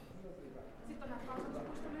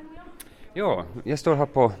Ja, jag står här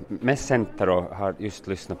på Mässcenter och har just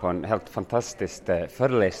lyssnat på en helt fantastisk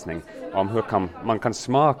föreläsning om hur man kan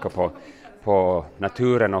smaka på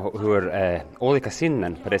naturen och hur olika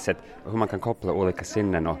sinnen på det sättet, hur man kan koppla olika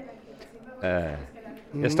sinnen. Och,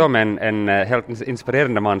 jag står med en helt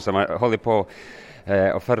inspirerande man som har hållit på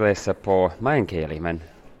och föreläser på meänkieli, men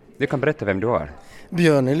du kan berätta vem du är.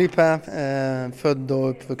 Björn Ylipä, född och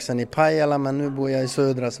uppvuxen i Pajala, men nu bor jag i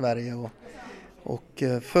södra Sverige och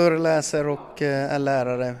föreläser och är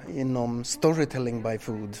lärare inom storytelling by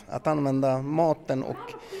food. Att använda maten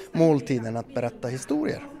och måltiden att berätta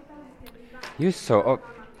historier. Just så, och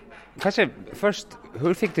kanske först,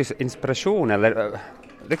 hur fick du inspiration eller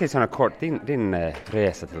riktigt sådana kort din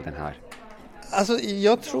resa till den här? Alltså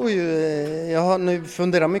jag tror ju, jag har nu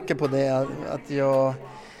funderat mycket på det, att jag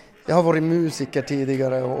har varit musiker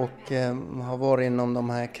tidigare och har varit inom de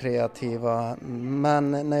här kreativa,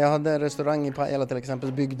 men när jag hade restaurang i Pajala till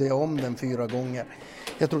exempel byggde jag om den 4 gånger.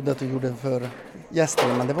 Jag trodde att jag gjorde det för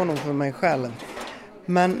gästerna, men det var nog för mig själv.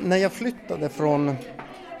 Men när jag flyttade från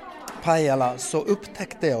Pajala så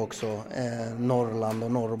upptäckte jag också Norrland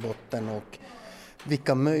och Norrbotten och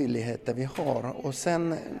vilka möjligheter vi har. Och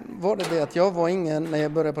sen var det att jag var när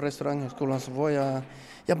jag började på restauranghögskolan så var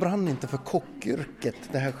jag brann inte för kockyrket,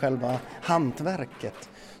 det här själva hantverket.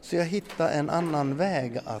 Så jag hittade en annan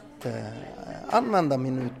väg att använda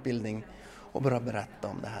min utbildning och börja berätta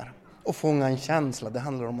om det här. Och fånga en känsla, det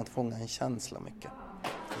handlar om att fånga en känsla mycket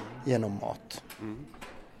genom mat. Mm.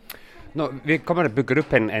 Vi kommer att bygga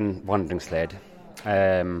upp en vandringsled.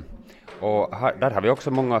 Och där har vi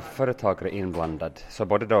också många företagare inblandade, så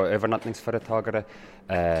både då övernattningsföretagare,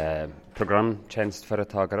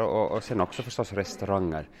 programtjänstföretagare och sen också förstås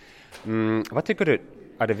restauranger. Vad tycker du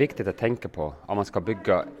är det viktigt att tänka på om man ska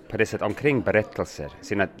bygga på det sättet omkring berättelser,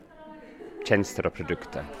 sina tjänster och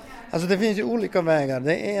produkter? Alltså det finns ju olika vägar.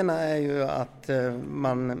 Det ena är ju att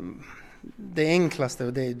det enklaste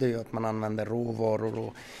och det är ju att man använder råvaror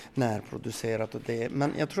och närproducerat och det.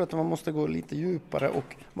 Men jag tror att man måste gå lite djupare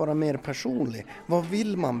och vara mer personlig. Vad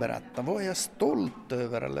vill man berätta? Vad är jag stolt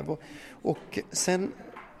över? Och sen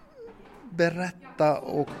berätta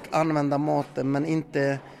och använda maten, men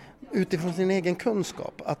inte utifrån sin egen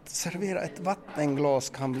kunskap. Att servera ett vattenglas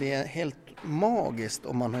kan bli helt magiskt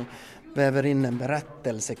om man väver in en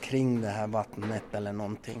berättelse kring det här vattnet eller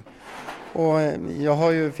någonting. Och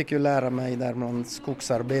jag fick ju lära mig där bland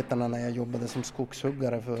skogsarbetarna när jag jobbade som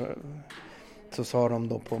skogshuggare, så sa de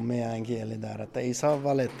då på meänkieli där att ei saa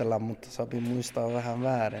valetella, mutta saa muistaa vähän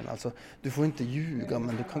väärin. Alltså du får inte ljuga,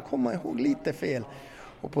 men du kan komma ihåg lite fel,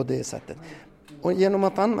 och på det sättet. Och genom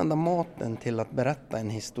att använda maten till att berätta en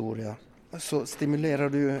historia så stimulerar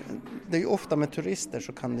du, det är ju ofta med turister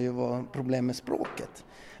så kan det ju vara problem med språket.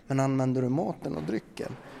 Men använder du maten och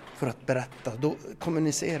drycken för att berätta, då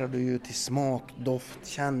kommunicerar du ju till smak, doft,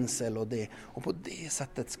 känsel och det. Och på det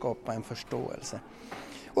sättet skapa en förståelse.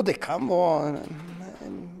 Och det kan vara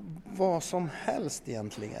vad som helst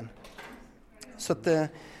egentligen. Så att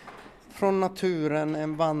från naturen,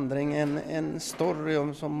 en vandring, en story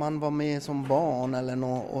om som man var med som barn eller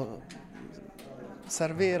något, och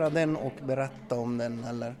servera den och berätta om den,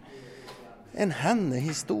 eller en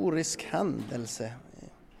historisk händelse.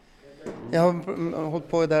 Jag har hållit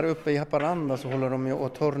på där uppe i Haparanda, så håller de ju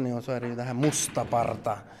åt Tornio, och så är det ju det här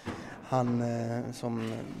Mustaparta. Han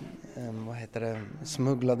som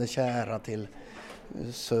smugglade kära till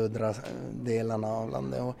södra delarna av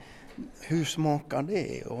landet. Och hur smakar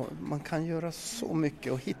det? Och man kan göra så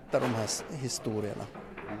mycket och hitta de här historierna.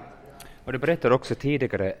 Och du berättade också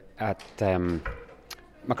tidigare att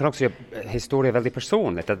man kan också göra historia väldigt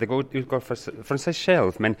personligt, att det utgår från sig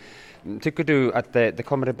själv. Men tycker du att det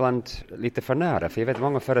kommer ibland lite för nära? För jag vet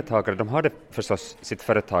många företagare, de har det förstås sitt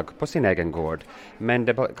företag på sin egen gård. Men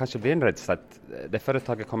det kanske blir en rädsla att det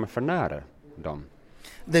företaget kommer för nära dem.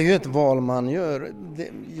 Det är ju ett val man gör.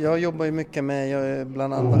 Jag jobbar ju mycket med, jag är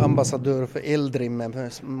bland annat ambassadör för Eldrim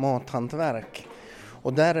med mathantverk.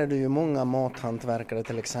 Och där är det ju många mathantverkare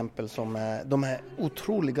till exempel de är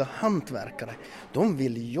otroliga hantverkare. De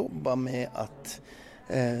vill jobba med att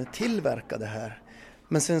tillverka det här.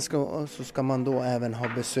 Men sen så ska man då även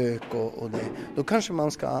ha besök och det. Då kanske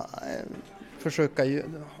man ska försöka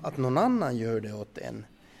att någon annan gör det åt en.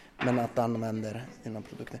 Men att använda sina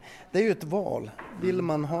produkter. Det är ju ett val. Vill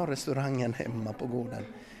man ha restaurangen hemma på gården?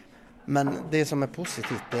 Men det som är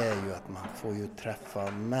positivt, det är ju att man får ju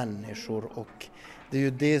träffa människor, och det är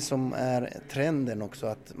ju det som är trenden också,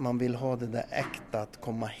 att man vill ha det där äkta, att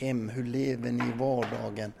komma hem, hur lever ni i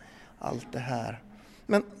vardagen, allt det här.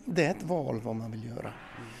 Men det är ett val vad man vill göra.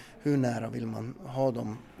 Hur nära vill man ha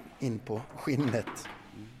dem in på skinnet?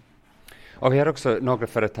 Och vi har också några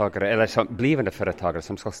företagare, eller som blivande företagare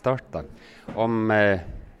som ska starta. Om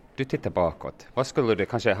du tittar bakåt, vad skulle du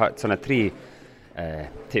kanske ha sådana 3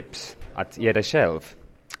 tips att ge dig själv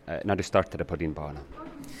när du startade på din bana?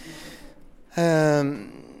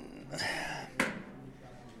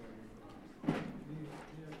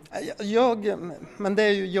 Men det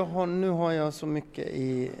är ju, nu har jag så mycket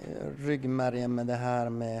i ryggmärgen med det här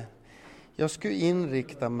med, jag skulle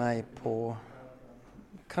inrikta mig på,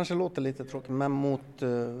 kanske låter lite tråkigt, men mot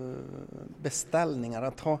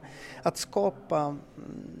beställningar. Att skapa,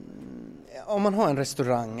 om man har en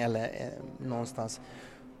restaurang eller någonstans,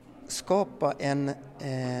 skapa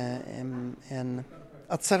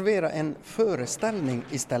att servera en föreställning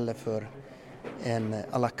istället för en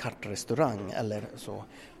à la carte restaurang eller så.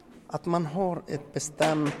 Att man har ett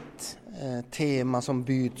bestämt tema som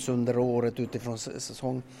byts under året utifrån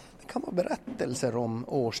säsong. Det kan vara berättelser om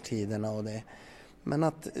årstiderna och det. Men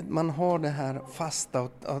att man har det här fasta,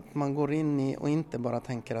 att man går in i och inte bara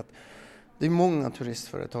tänker att det är många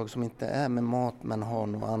turistföretag som inte är med mat men har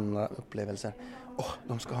några andra upplevelser.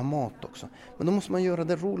 De ska ha mat också. Men då måste man göra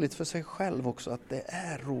det roligt för sig själv också. Att det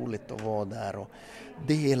är roligt att vara där och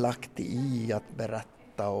delaktig i att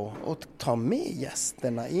berätta och ta med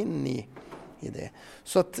gästerna in i det.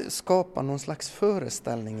 Så att skapa någon slags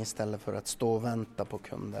föreställning istället för att stå och vänta på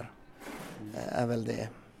kunder är väl det.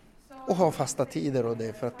 Och ha fasta tider och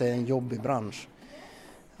det, för att det är en jobbig bransch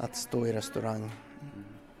att stå i restaurang.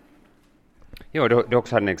 Jo, du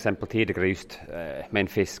också hade en exempel tidigare just med en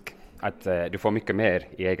fisk. Att du får mycket mer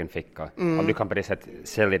i egen ficka. Om du kan på det sättet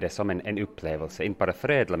sälja det som en upplevelse. Inte bara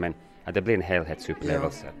förädla, men att det blir en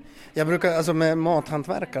helhetsupplevelse. Ja. Jag brukar, alltså med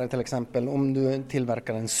mathantverkare till exempel, om du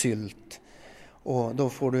tillverkar en sylt. Och då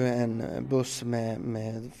får du en buss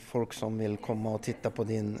med folk som vill komma och titta på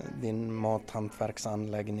din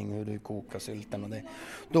mathantverksanläggning, hur du kokar sylten och det.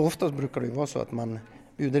 Då oftast brukar det vara så att man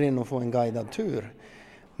bjuder in och får en guidad tur.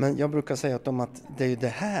 Men jag brukar säga åt dem att det är ju det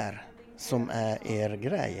här som är er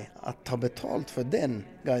grej. Att ta betalt för den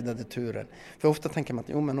guidade turen. För ofta tänker man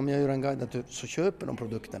att men om jag gör en guidad tur så köper de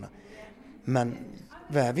produkterna. Men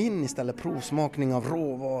väv in istället provsmakning av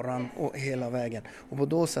råvaran och hela vägen. Och på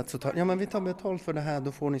då sätt så men vi tar betalt för det här,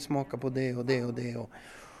 då får ni smaka på det och det och det.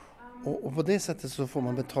 Och på det sättet så får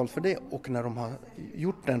man betalt för det. Och när de har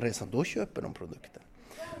gjort den resan, då köper de produkten.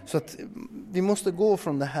 Så att vi måste gå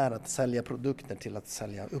från det här att sälja produkter till att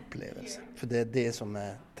sälja upplevelser. För det är det som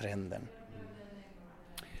är trenden.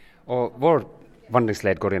 Och vår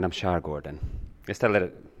vandringsled går genom skärgården. Jag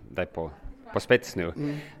ställer dig på spets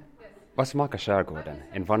nu. Vad smakar skärgården?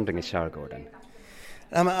 En vandring i skärgården?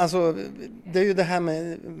 Ja, men alltså, det är ju det här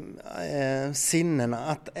med sinnena.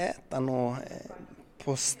 Att äta något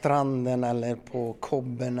på stranden eller på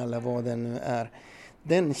kobben eller vad det nu är.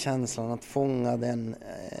 Den känslan att fånga den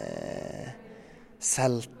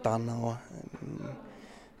sältan och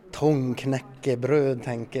tångknäckebröd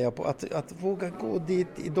tänker jag på. Att våga gå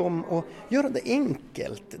dit i dem och göra det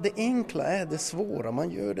enkelt. Det enkla är det svåra, man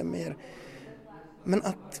gör det mer. Men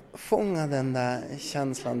att fånga den där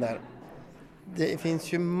känslan där. Det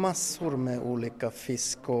finns ju massor med olika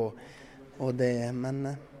fisk och det.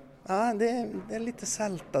 Men ja, det är lite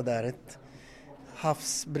sälta där. Ett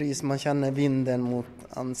havsbris, man känner vinden mot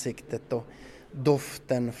ansiktet och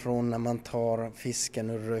doften från när man tar fisken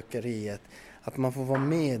ur rökeriet. Att man får vara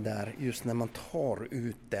med där just när man tar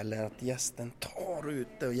ut det, eller att gästen tar ut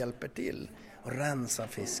det och hjälper till och rensar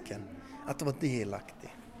fisken. Att vara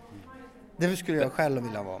delaktig. Det skulle jag själv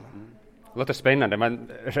vilja vara med. Det låter spännande, man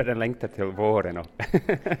redan längtar till våren och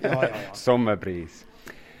ja. sommarbris.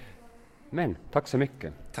 Men tack så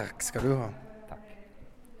mycket. Tack ska du ha.